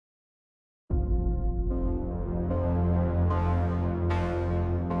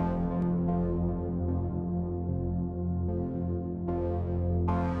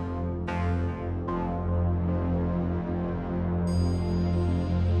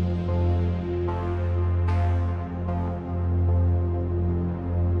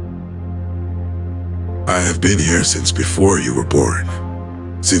I have been here since before you were born.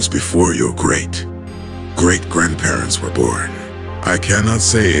 Since before your great-grandparents were born. I cannot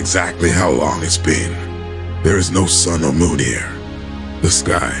say exactly how long it's been. There is no sun or moon here. The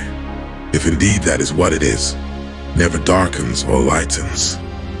sky, if indeed that is what it is, never darkens or lightens.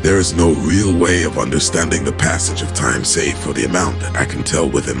 There is no real way of understanding the passage of time save for the amount that I can tell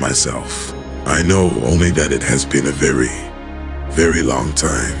within myself. I know only that it has been a very, very long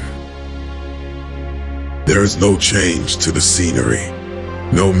time. There is no change to the scenery.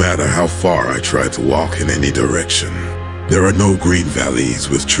 No matter how far I try to walk in any direction, there are no green valleys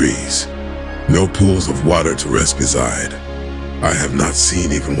with trees, no pools of water to rest beside. I have not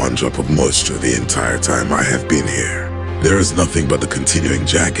seen even one drop of moisture the entire time I have been here. There is nothing but the continuing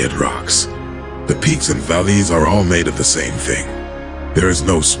jagged rocks. The peaks and valleys are all made of the same thing. There is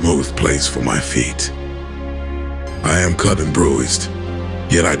no smooth place for my feet. I am cut and bruised,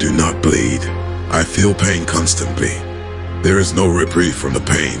 yet I do not bleed. I feel pain constantly. There is no reprieve from the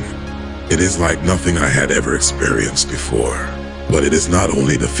pain. It is like nothing I had ever experienced before. But it is not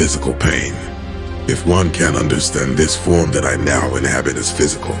only the physical pain. If one can understand this form that I now inhabit as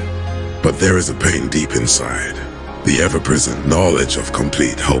physical. But there is a pain deep inside. The ever-present knowledge of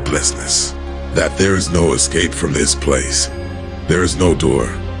complete hopelessness. That there is no escape from this place. There is no door,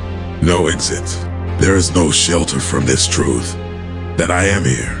 no exit. There is no shelter from this truth. That I am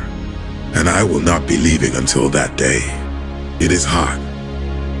here. And I will not be leaving until that day. It is hot.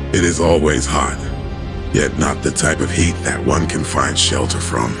 It is always hot. Yet not the type of heat that one can find shelter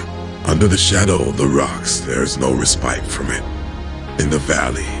from. Under the shadow of the rocks, there is no respite from it. In the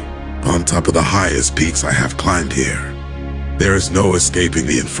valley, on top of the highest peaks I have climbed here, there is no escaping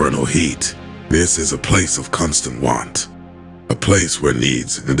the infernal heat. This is a place of constant want. A place where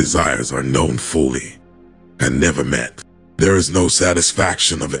needs and desires are known fully and never met. There is no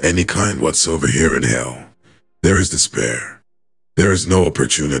satisfaction of any kind whatsoever here in hell. There is despair. There is no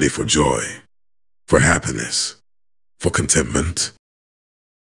opportunity for joy, for happiness, for contentment.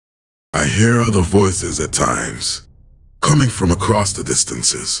 I hear other voices at times, coming from across the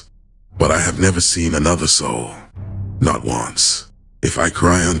distances, but I have never seen another soul, not once. If I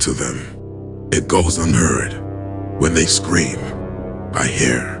cry unto them, it goes unheard. When they scream, I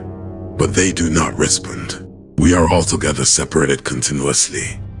hear, but they do not respond. We are altogether separated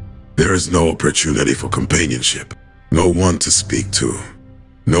continuously. There is no opportunity for companionship, no one to speak to,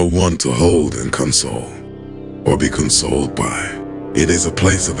 no one to hold and console, or be consoled by. It is a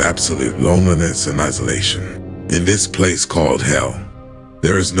place of absolute loneliness and isolation. In this place called hell,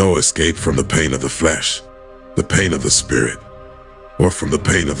 there is no escape from the pain of the flesh, the pain of the spirit, or from the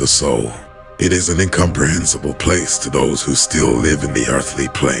pain of the soul. It is an incomprehensible place to those who still live in the earthly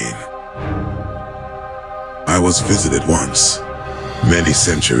plane. I was visited once, many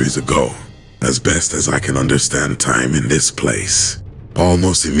centuries ago, as best as I can understand time in this place,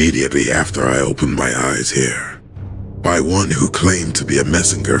 almost immediately after I opened my eyes here, by one who claimed to be a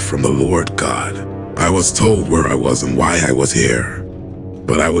messenger from the Lord God. I was told where I was and why I was here,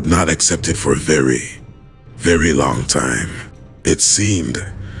 but I would not accept it for a very, very long time. It seemed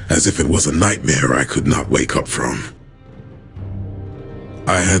as if it was a nightmare I could not wake up from.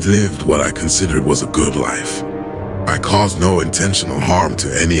 I had lived what I considered was a good life. I caused no intentional harm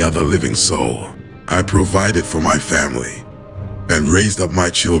to any other living soul. I provided for my family and raised up my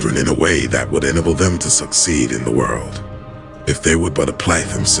children in a way that would enable them to succeed in the world, if they would but apply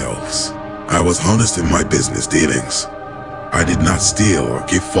themselves. I was honest in my business dealings. I did not steal or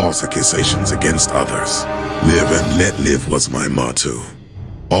give false accusations against others. Live and let live was my motto.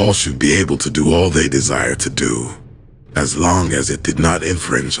 All should be able to do all they desire to do, as long as it did not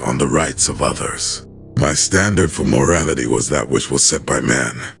infringe on the rights of others. My standard for morality was that which was set by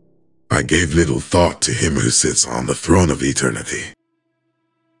man. I gave little thought to him who sits on the throne of eternity.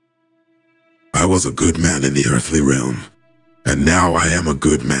 I was a good man in the earthly realm, and now I am a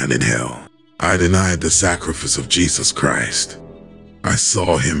good man in hell. I denied the sacrifice of Jesus Christ. I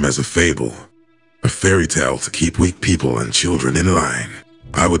saw him as a fable, a fairy tale to keep weak people and children in line.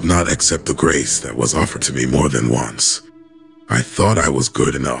 I would not accept the grace that was offered to me more than once. I thought I was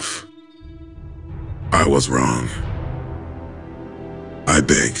good enough. I was wrong. I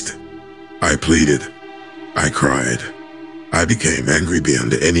begged. I pleaded. I cried. I became angry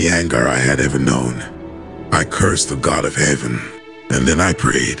beyond any anger I had ever known. I cursed the God of heaven, and then I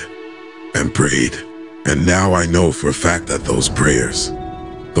prayed, and prayed, and now I know for a fact that those prayers,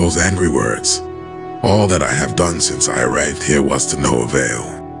 those angry words, all that I have done since I arrived here was to no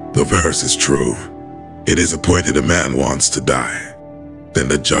avail. The verse is true. It is appointed a man once to die, then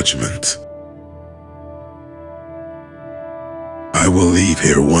the judgment. I will leave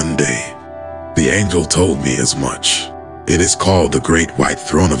here one day. The angel told me as much. It is called the Great White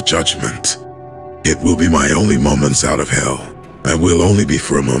Throne of Judgment. It will be my only moments out of hell, and will only be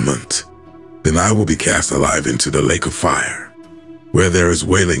for a moment. Then I will be cast alive into the lake of fire, where there is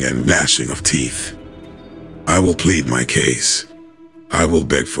wailing and gnashing of teeth. I will plead my case. I will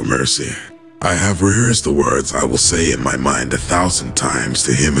beg for mercy. I have rehearsed the words I will say in my mind 1,000 times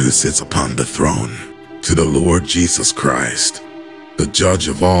to him who sits upon the throne, to the Lord Jesus Christ, the judge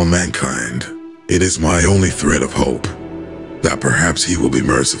of all mankind. It is my only thread of hope, that perhaps he will be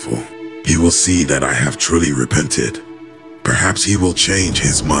merciful. He will see that I have truly repented. Perhaps he will change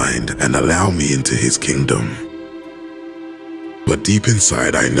his mind and allow me into his kingdom. But deep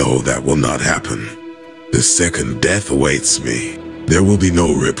inside I know that will not happen. The second death awaits me. There will be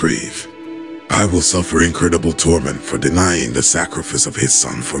no reprieve. I will suffer incredible torment for denying the sacrifice of his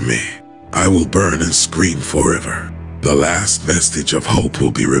son for me. I will burn and scream forever. The last vestige of hope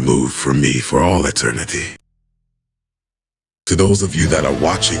will be removed from me for all eternity. To those of you that are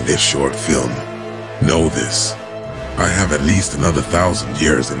watching this short film, know this. I have at least another 1,000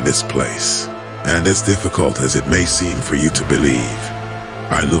 years in this place, and as difficult as it may seem for you to believe,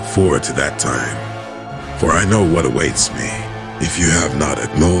 I look forward to that time, for I know what awaits me. If you have not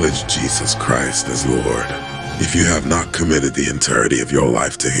acknowledged Jesus Christ as Lord, if you have not committed the entirety of your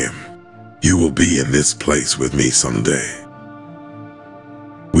life to him, you will be in this place with me someday.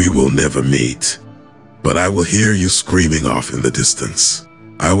 We will never meet, but I will hear you screaming off in the distance.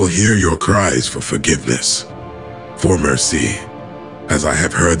 I will hear your cries for forgiveness, for mercy, as I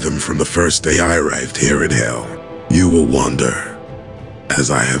have heard them from the first day I arrived here in hell. You will wander, as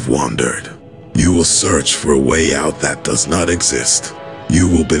I have wandered. You will search for a way out that does not exist. You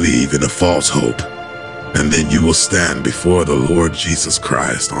will believe in a false hope, and then you will stand before the Lord Jesus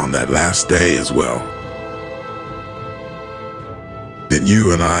Christ on that last day as well. Then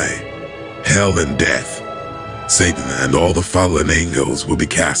you and I, hell and death, Satan and all the fallen angels will be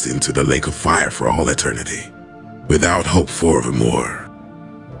cast into the lake of fire for all eternity, without hope forevermore.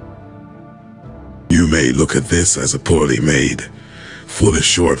 You may look at this as a poorly made, foolish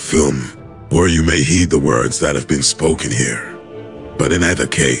short film, or you may heed the words that have been spoken here. But in either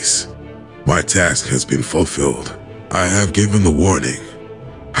case, my task has been fulfilled. I have given the warning.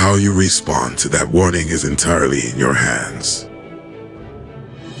 How you respond to that warning is entirely in your hands.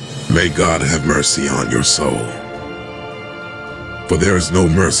 May God have mercy on your soul, for there is no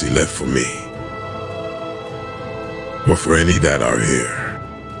mercy left for me, or for any that are here.